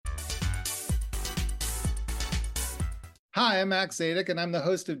Hi, I'm Max Zadek, and I'm the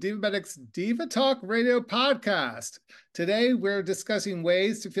host of Divabetic's Diva Talk Radio podcast. Today, we're discussing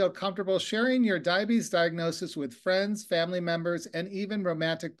ways to feel comfortable sharing your diabetes diagnosis with friends, family members, and even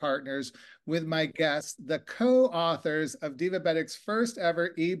romantic partners with my guests, the co-authors of Divabetic's first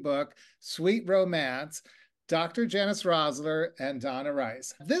ever ebook, Sweet Romance, Dr. Janice Rosler and Donna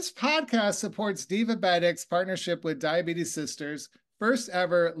Rice. This podcast supports Divabetic's partnership with Diabetes Sisters, first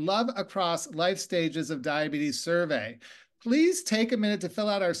ever Love Across Life Stages of Diabetes survey. Please take a minute to fill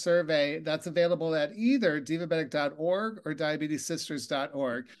out our survey that's available at either divabetic.org or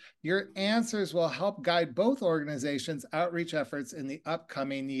diabetessisters.org. Your answers will help guide both organizations' outreach efforts in the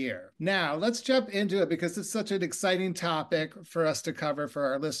upcoming year. Now, let's jump into it because it's such an exciting topic for us to cover for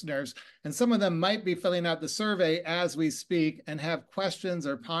our listeners. And some of them might be filling out the survey as we speak and have questions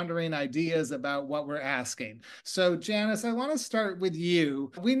or pondering ideas about what we're asking. So, Janice, I want to start with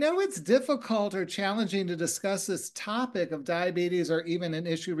you. We know it's difficult or challenging to discuss this topic of diabetes or even an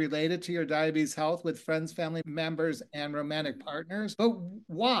issue related to your diabetes health with friends, family members, and romantic partners. But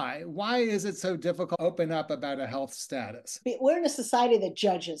why? Why is it so difficult to open up about a health status? We're in a society that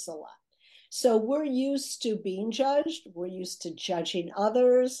judges a lot. So we're used to being judged, we're used to judging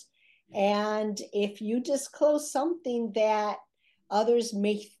others. And if you disclose something that others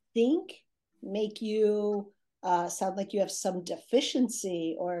may think, make you sound like you have some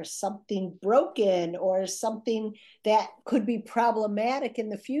deficiency or something broken or something that could be problematic in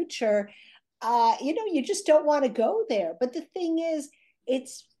the future, you just don't want to go there. But the thing is,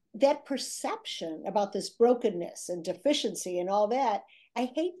 it's that perception about this brokenness and deficiency and all that. I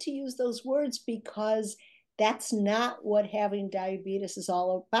hate to use those words because that's not what having diabetes is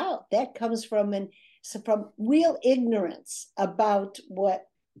all about. That comes from real ignorance about what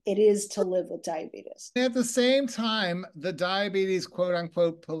it is to live with diabetes. At the same time, the diabetes quote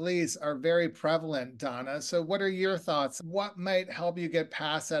unquote police are very prevalent, Donna. So, what are your thoughts? What might help you get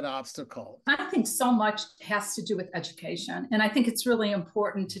past that obstacle? I think so much has to do with education. And I think it's really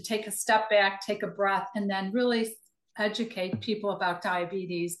important to take a step back, take a breath, and then really educate people about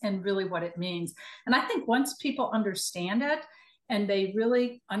diabetes and really what it means. And I think once people understand it, and they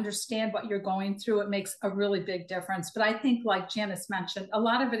really understand what you're going through, it makes a really big difference. But I think, like Janice mentioned, a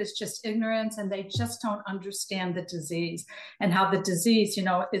lot of it is just ignorance, and they just don't understand the disease and how the disease,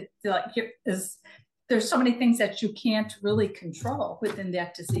 there's so many things that you can't really control within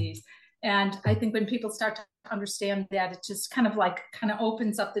that disease. And I think when people start to understand that, it just kind of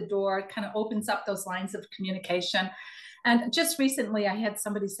opens up the door, kind of opens up those lines of communication. And just recently, I had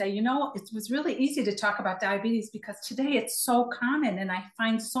somebody say, it was really easy to talk about diabetes because today it's so common and I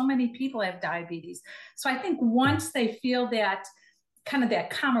find so many people have diabetes. So I think once they feel that kind of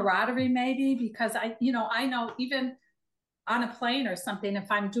that camaraderie, maybe, because I know even on a plane or something,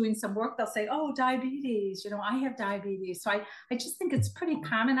 if I'm doing some work, they'll say, oh, diabetes, I have diabetes. So I just think it's pretty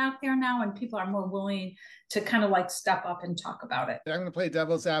common out there now, and people are more willing to kind of step up and talk about it. I'm going to play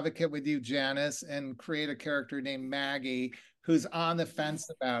devil's advocate with you, Janice, and create a character named Maggie who's on the fence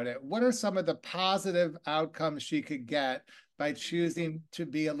about it. What are some of the positive outcomes she could get by choosing to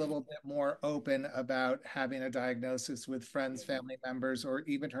be a little bit more open about having a diagnosis with friends, family members, or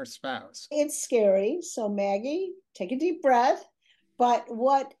even her spouse? It's scary. So Maggie, take a deep breath. But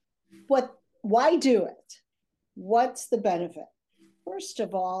why do it? What's the benefit? First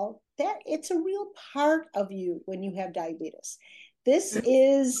of all, that it's a real part of you when you have diabetes. This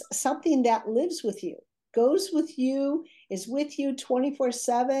is something that lives with you, goes with you, is with you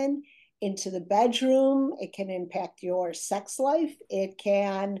 24/7 into the bedroom. It can impact your sex life. It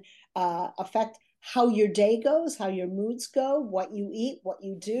can affect how your day goes, how your moods go, what you eat, what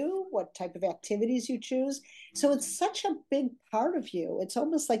you do, what type of activities you choose. So it's such a big part of you. It's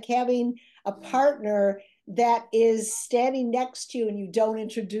almost like having a partner that is standing next to you and you don't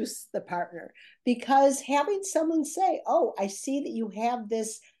introduce the partner, because having someone say, oh, I see that you have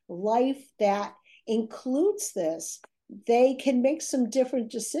this life that includes this, they can make some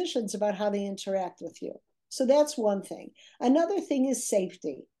different decisions about how they interact with you. So that's one thing. Another thing is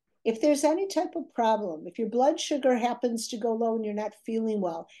safety. If there's any type of problem, if your blood sugar happens to go low and you're not feeling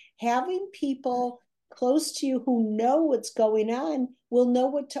well, having people close to you who know what's going on will know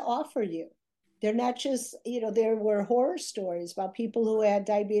what to offer you. They're not just, there were horror stories about people who had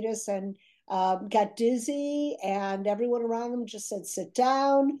diabetes and got dizzy, and everyone around them just said, sit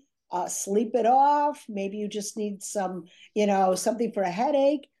down, sleep it off. Maybe you just need some, something for a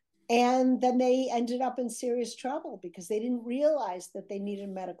headache. And then they ended up in serious trouble because they didn't realize that they needed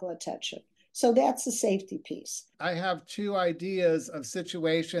medical attention. So that's the safety piece. I have two ideas of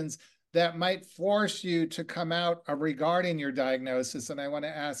situations that might force you to come out regarding your diagnosis? And I want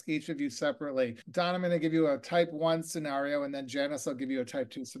to ask each of you separately. Donna, I'm going to give you a type 1 scenario, and then Janice will give you a type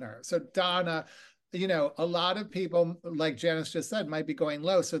 2 scenario. So Donna, a lot of people, like Janice just said, might be going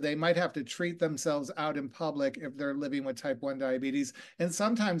low. So they might have to treat themselves out in public if they're living with type 1 diabetes. And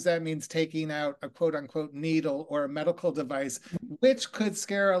sometimes that means taking out a quote unquote needle or a medical device, which could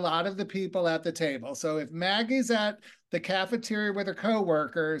scare a lot of the people at the table. So if Maggie's at the cafeteria with her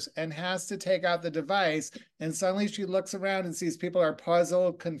coworkers and has to take out the device, and suddenly she looks around and sees people are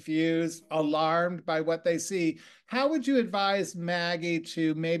puzzled, confused, alarmed by what they see, how would you advise Maggie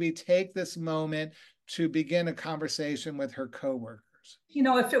to maybe take this moment to begin a conversation with her coworkers?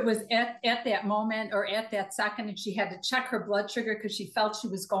 If it was at that moment or at that second and she had to check her blood sugar because she felt she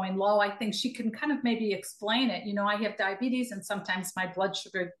was going low, I think she can kind of maybe explain it. I have diabetes and sometimes my blood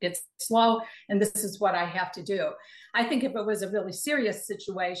sugar gets low and this is what I have to do. I think if it was a really serious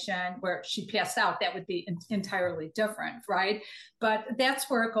situation where she passed out, that would be entirely different, right? But that's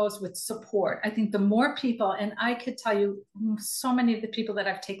where it goes with support. I think the more people, and I could tell you so many of the people that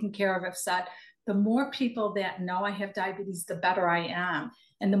I've taken care of have said, the more people that know I have diabetes, the better I am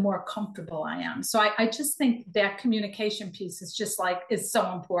and the more comfortable I am. So I just think that communication piece is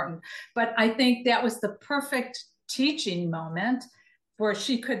so important. But I think that was the perfect teaching moment where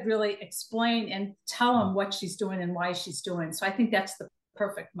she could really explain and tell them what she's doing and why she's doing. So I think that's the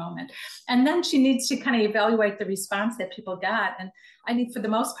perfect moment. And then she needs to kind of evaluate the response that people got. And I think for the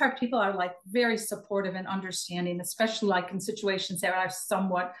most part, people are very supportive and understanding, especially in situations that are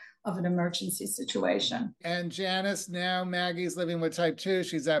somewhat of an emergency situation. And Janice, now Maggie's living with type 2.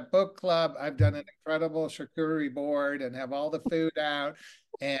 She's at book club. I've done an incredible charcuterie board and have all the food out.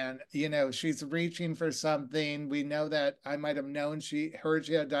 And, she's reaching for something. We know that I might have known she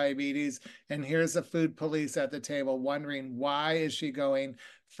had diabetes. And here's the food police at the table wondering, why is she going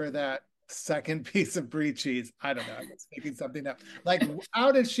for that second piece of brie cheese? I don't know. I'm just making something up.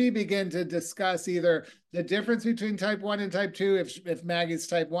 How did she begin to discuss either the difference between type 1 and type 2 if Maggie's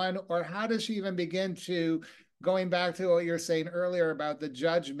type 1, or how does she even begin to, going back to what you're saying earlier about the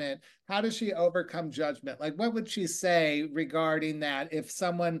judgment, how does she overcome judgment? What would she say regarding that if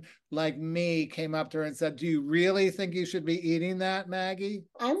someone like me came up to her and said, do you really think you should be eating that, Maggie?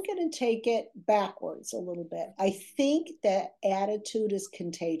 I'm going to take it backwards a little bit. I think that attitude is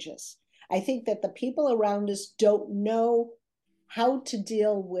contagious. I think that the people around us don't know how to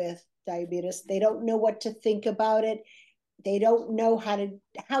deal with diabetes. They don't know what to think about it. They don't know how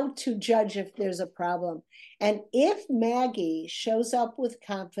to judge if there's a problem. And if Maggie shows up with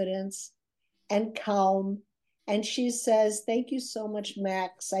confidence and calm, and she says, thank you so much,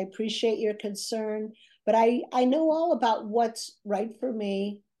 Max. I appreciate your concern, but I know all about what's right for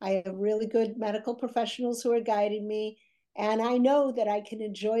me. I have really good medical professionals who are guiding me. And I know that I can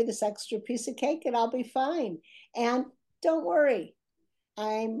enjoy this extra piece of cake and I'll be fine. And don't worry,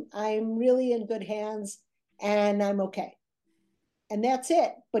 I'm really in good hands and I'm okay. And that's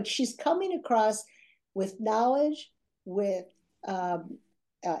it. But she's coming across with knowledge, with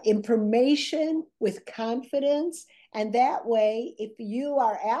information, with confidence. And that way, if you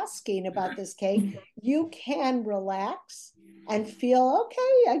are asking about this cake, you can relax and feel,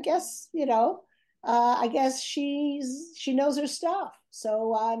 okay, I guess, I guess she knows her stuff.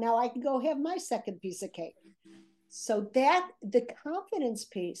 So now I can go have my second piece of cake. So that the confidence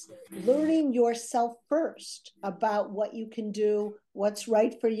piece, learning yourself first about what you can do, what's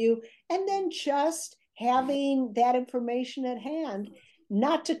right for you, and then just having that information at hand,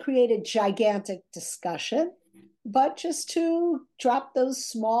 not to create a gigantic discussion, but just to drop those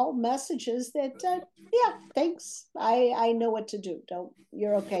small messages that, yeah, thanks. I know what to do.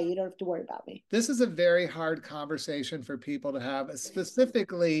 You're okay. You don't have to worry about me. This is a very hard conversation for people to have,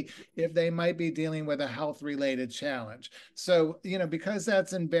 specifically if they might be dealing with a health-related challenge. So, because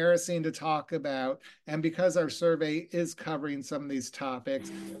that's embarrassing to talk about, and because our survey is covering some of these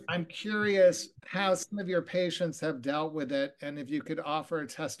topics, I'm curious how some of your patients have dealt with it, and if you could offer a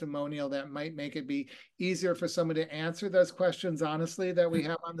testimonial that might make it be easier for someone to answer those questions honestly that we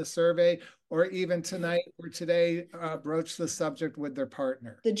have on the survey, or even tonight or today broach the subject with their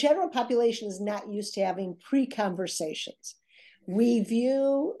partner. The general population is not used to having pre-conversations. We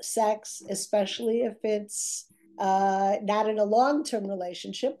view sex, especially if it's not in a long-term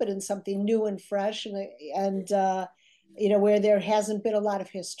relationship, but in something new and fresh and where there hasn't been a lot of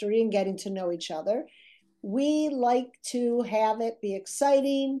history and getting to know each other. We like to have it be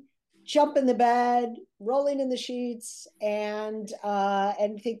exciting, jump in the bed, rolling in the sheets, and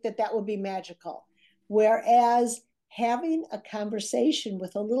think that would be magical. Whereas having a conversation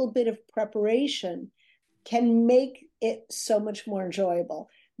with a little bit of preparation can make it so much more enjoyable.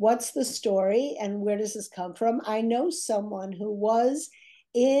 what's the story and where does this come from? I know someone who was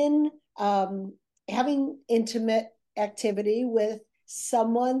in having intimate activity with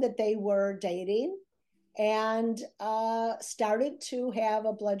someone that they were dating and started to have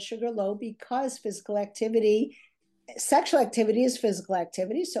a blood sugar low because sexual activity is physical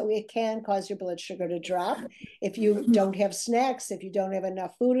activity, so it can cause your blood sugar to drop if you don't have snacks, if you don't have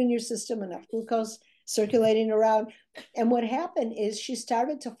enough food in your system, enough glucose circulating around. And what happened is she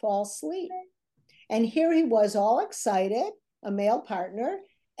started to fall asleep. And here he was all excited, a male partner,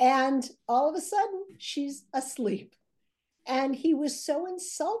 and all of a sudden she's asleep. And he was so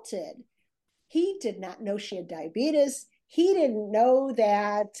insulted. He did not know she had diabetes. He didn't know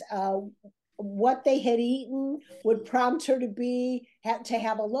that what they had eaten would prompt her to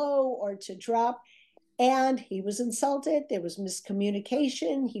have a low or to drop. And he was insulted. There was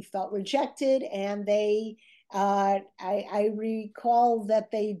miscommunication. He felt rejected. And I recall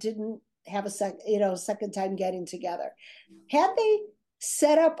that they didn't have a second time getting together. Had they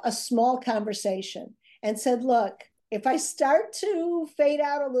set up a small conversation and said, look, if I start to fade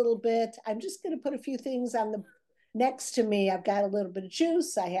out a little bit, I'm just going to put a few things on the next to me. I've got a little bit of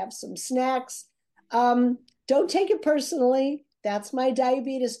juice. I have some snacks. Don't take it personally. That's my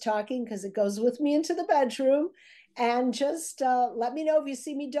diabetes talking because it goes with me into the bedroom. And just let me know if you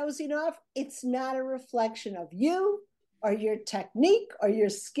see me dozing off. It's not a reflection of you or your technique or your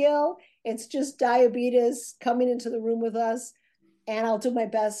skill. It's just diabetes coming into the room with us. And I'll do my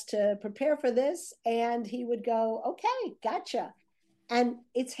best to prepare for this. And he would go, okay, gotcha. And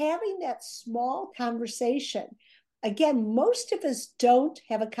it's having that small conversation. Again, most of us don't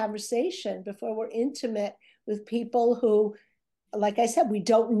have a conversation before we're intimate with people who, like I said, we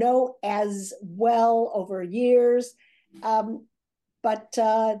don't know as well over years. But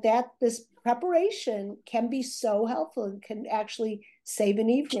this preparation can be so helpful and can actually save an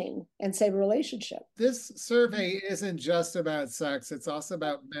evening and save a relationship. This survey isn't just about sex. It's also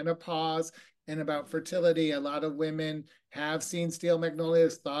about menopause and about fertility. A lot of women have seen steel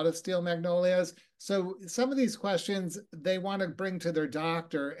magnolias, thought of steel magnolias. So some of these questions they want to bring to their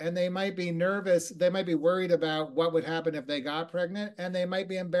doctor, and they might be nervous. They might be worried about what would happen if they got pregnant, and they might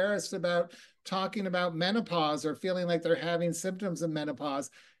be embarrassed about talking about menopause or feeling like they're having symptoms of menopause.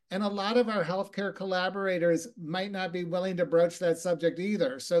 And a lot of our healthcare collaborators might not be willing to broach that subject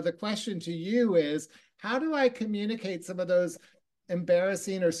either. So the question to you is, how do I communicate some of those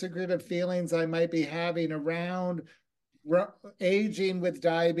embarrassing or secretive feelings I might be having around aging with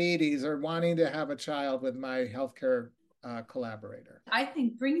diabetes or wanting to have a child with my healthcare collaborator? I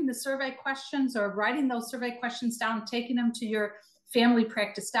think bringing the survey questions or writing those survey questions down, taking them to your family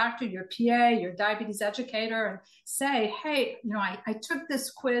practice doctor, your PA, your diabetes educator, and say, hey, I took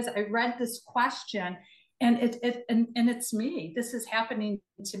this quiz, I read this question, and it's me. This is happening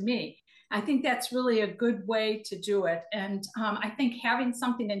to me. I think that's really a good way to do it. And I think having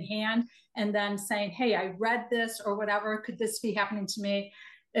something in hand and then saying, hey, I read this or whatever, could this be happening to me?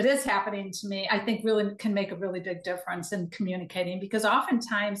 It is happening to me. I think really can make a really big difference in communicating, because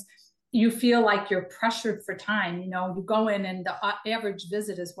oftentimes you feel like you're pressured for time. You go in and the average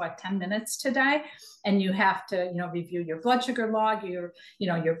visit is 10 minutes today, and you have to, review your blood sugar log, your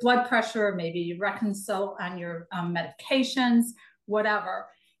blood pressure, maybe you reconcile on your medications, whatever.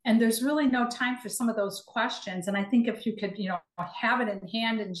 And there's really no time for some of those questions. And I think if you could, have it in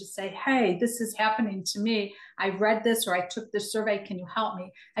hand and just say, hey, this is happening to me. I read this or I took this survey. Can you help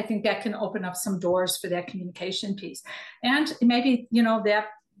me? I think that can open up some doors for that communication piece. And maybe,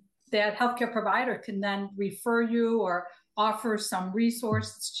 that healthcare provider can then refer you or offer some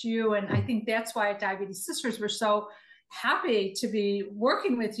resources to you. And I think that's why at Diabetes Sisters, we're so happy to be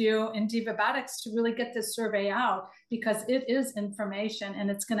working with you in Divabetics to really get this survey out, because it is information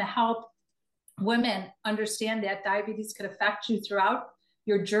and it's going to help women understand that diabetes could affect you throughout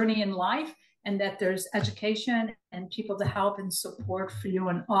your journey in life, and that there's education and people to help and support for you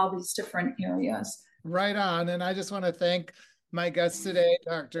in all these different areas. Right on. And I just want to thank my guests today,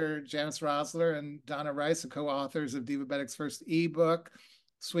 Dr. Janice Rosler and Donna Rice, the co-authors of Divabetics' first ebook,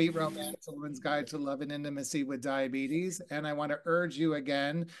 Sweet Romance, A Woman's Guide to Love and Intimacy with Diabetes. And I want to urge you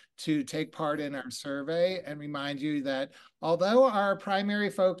again to take part in our survey and remind you that although our primary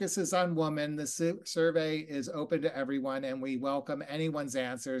focus is on women, the survey is open to everyone and we welcome anyone's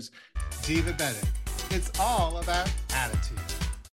answers. Divabetic, it's all about attitude.